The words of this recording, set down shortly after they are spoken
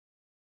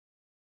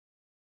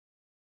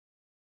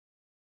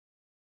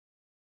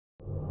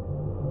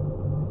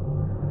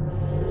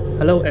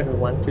Hello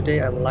everyone, today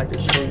I would like to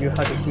show you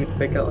how to do the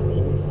bigger on the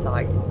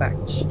inside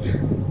effect.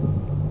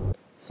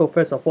 So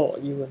first of all,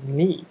 you will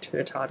need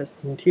the TARDIS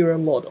interior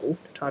model,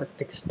 the TARDIS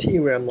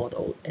exterior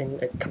model,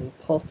 and a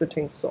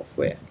compositing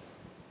software.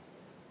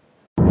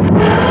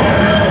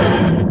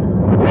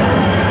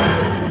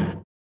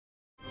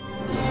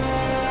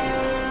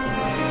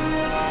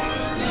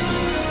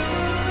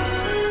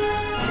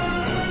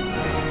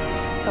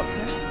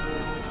 Doctor,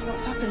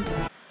 what's happened?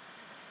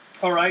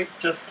 Alright,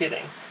 just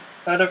kidding.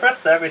 The first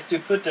step is to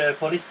put the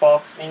police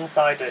box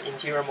inside the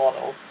interior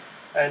model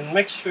and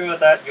make sure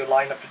that you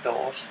line up the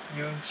doors.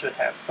 You should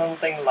have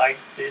something like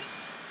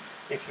this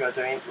if you are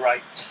doing it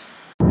right.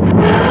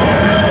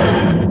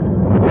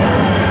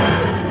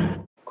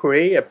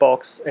 Create a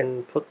box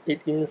and put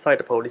it inside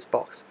the police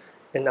box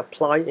and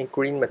apply a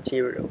green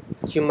material.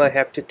 You might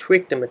have to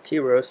tweak the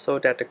material so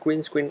that the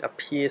green screen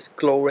appears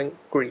glowing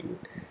green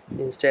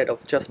instead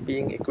of just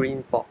being a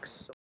green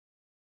box.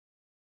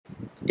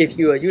 If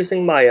you are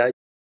using Maya,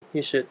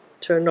 you should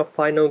turn off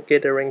final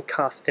gathering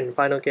cast and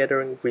final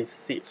gathering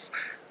receive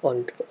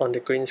on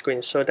the green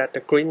screen so that the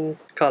green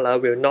color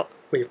will not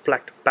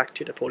reflect back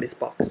to the police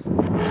box.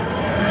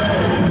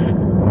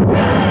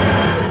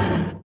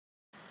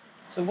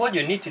 So what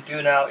you need to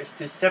do now is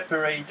to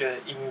separate the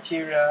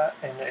interior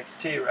and the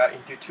exterior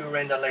into two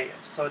render layers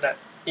so that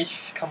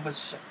each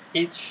composition,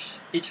 each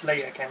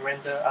layer can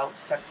render out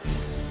separately.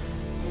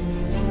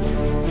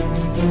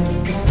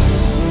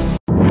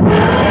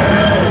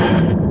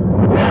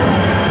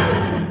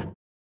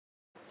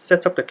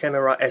 Set up the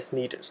camera as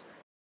needed.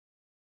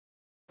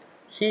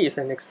 Here is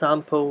an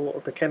example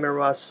of the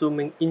camera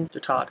zooming into the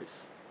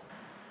TARDIS.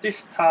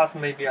 This task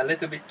may be a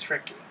little bit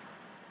tricky.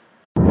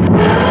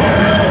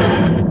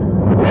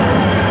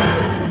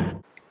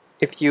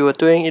 If you are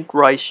doing it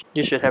right,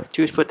 you should have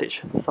two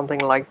footage,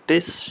 something like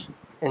this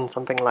and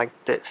something like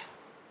this.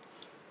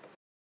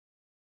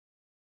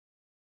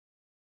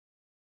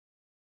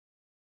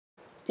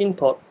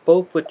 Import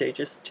both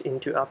footages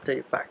into After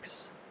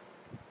Effects.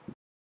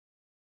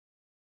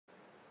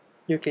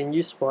 You can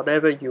use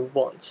whatever you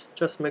want,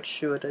 just make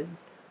sure the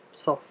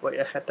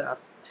software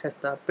has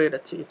the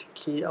ability to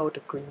key out the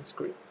green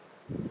screen.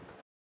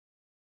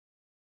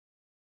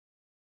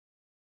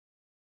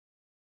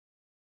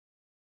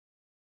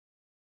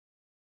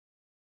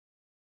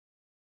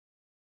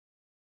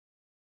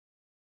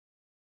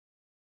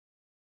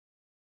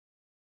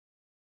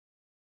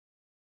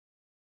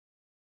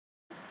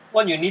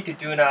 What you need to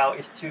do now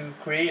is to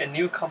create a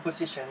new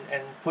composition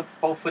and put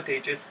both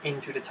footages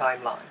into the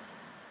timeline.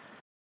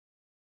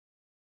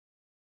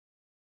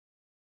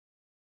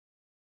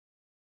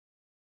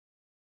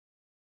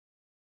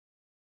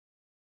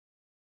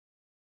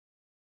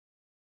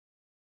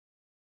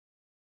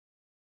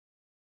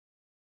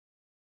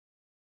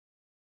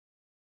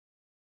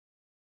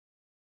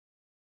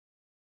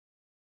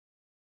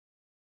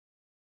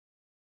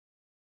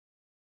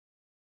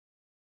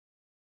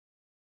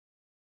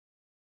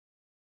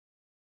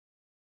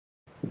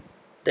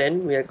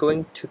 Then we are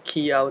going to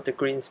key out the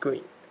green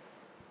screen.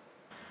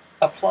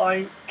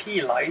 Apply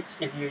key light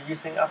if you're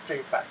using After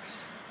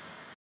Effects.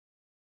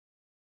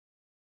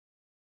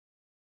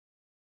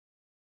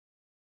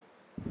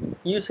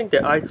 Using the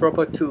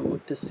eyedropper tool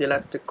to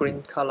select the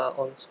green color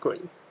on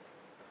screen.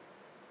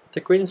 The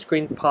green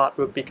screen part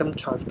will become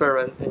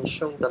transparent and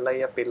show the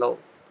layer below,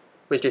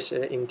 which is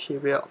the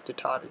interior of the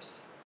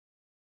TARDIS.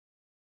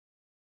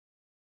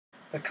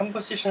 The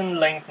composition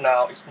length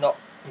now is not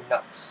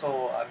enough,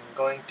 so I'm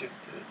going to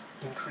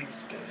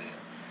increase the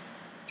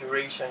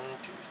duration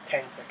to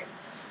 10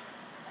 seconds.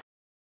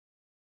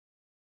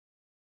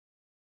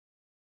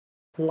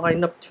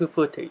 Line up two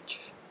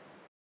footage.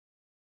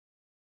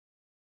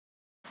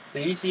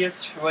 The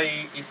easiest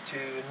way is to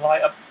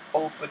line up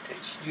both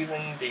footage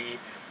using the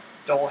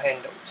door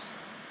handles.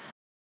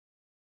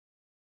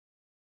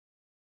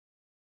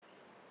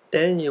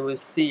 Then you will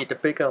see the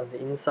bigger on the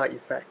inside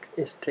effect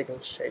is taking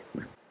shape.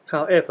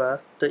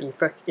 However, the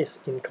effect is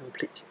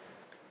incomplete.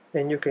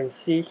 And you can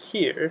see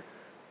here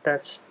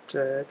that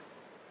the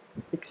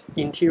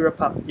interior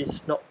part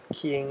is not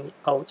keying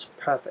out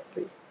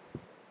perfectly.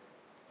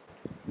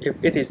 If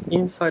it is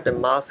inside the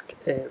mask,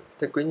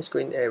 the green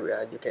screen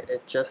area, you can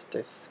adjust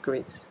the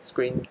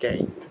screen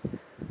gain.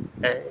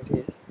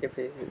 And if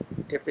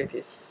it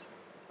is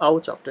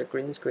out of the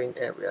green screen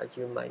area,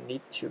 you might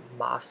need to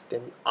mask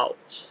them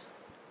out.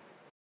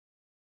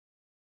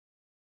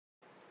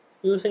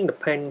 Using the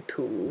pen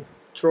tool,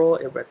 draw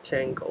a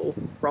rectangle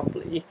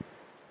roughly.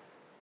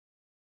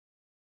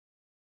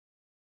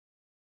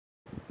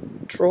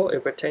 Draw a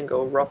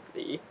rectangle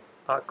roughly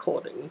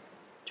according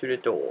to the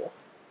door.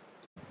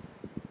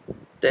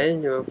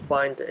 Then you will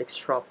find the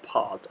extra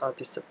part are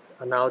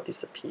now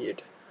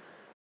disappeared.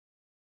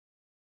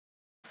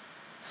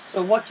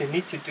 So what you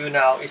need to do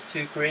now is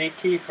to create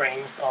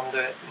keyframes on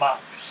the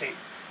mask shape.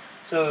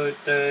 So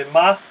the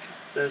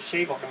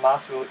shape of the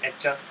mask will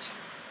adjust.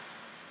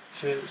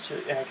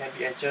 Can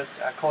be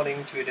adjusted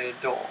according to the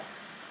door,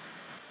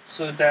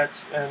 so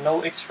that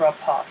no extra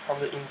part from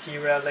the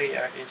interior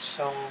layer is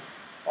shown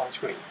on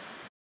screen.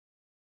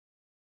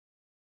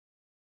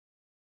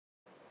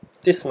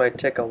 This might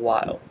take a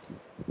while.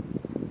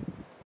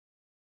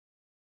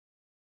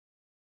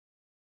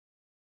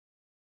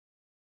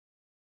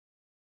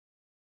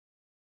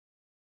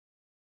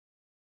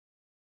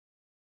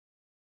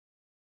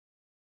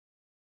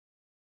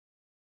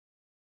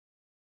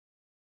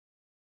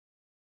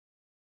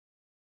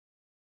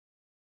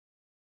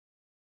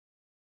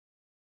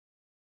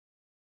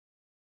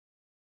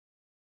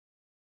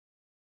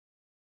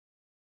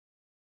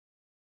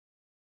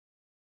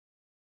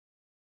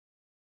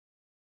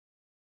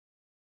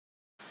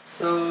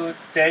 So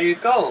there you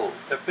go,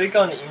 the big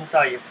on the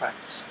inside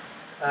effects.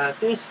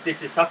 Since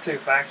this is After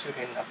Effects, you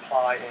can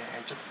apply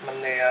an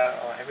adjustment layer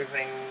or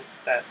everything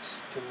that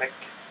to make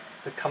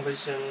the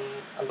composition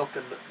look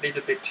a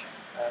little bit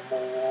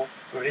more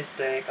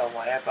realistic or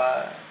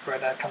whatever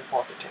further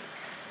compositing.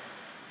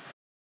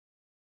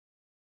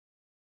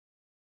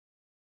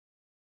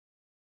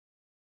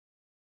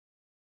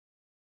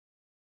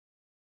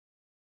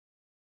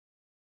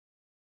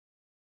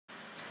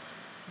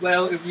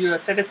 Well, if you are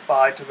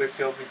satisfied with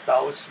your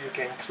results, you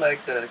can click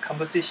the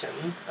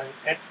composition and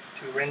add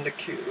to render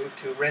queue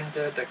to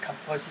render the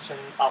composition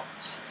out.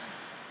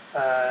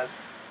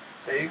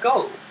 There you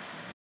go.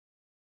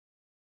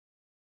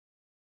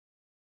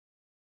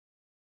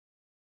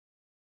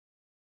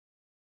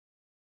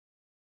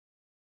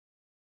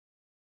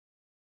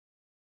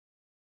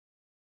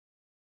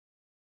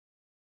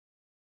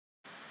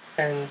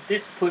 And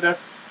this put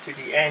us to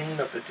the end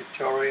of the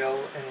tutorial,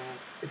 and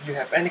if you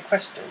have any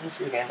questions,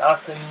 you can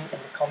ask them in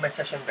the comment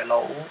section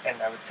below,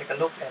 and I will take a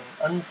look and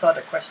answer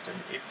the question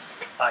if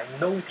I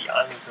know the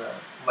answer.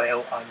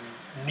 Well, I'm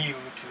new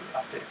to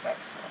After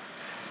Effects,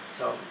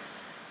 so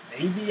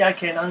maybe I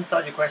can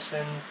answer your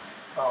questions,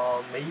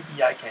 or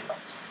maybe I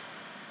cannot.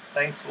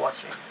 Thanks for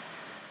watching.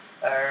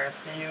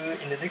 See you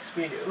in the next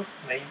video,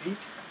 maybe.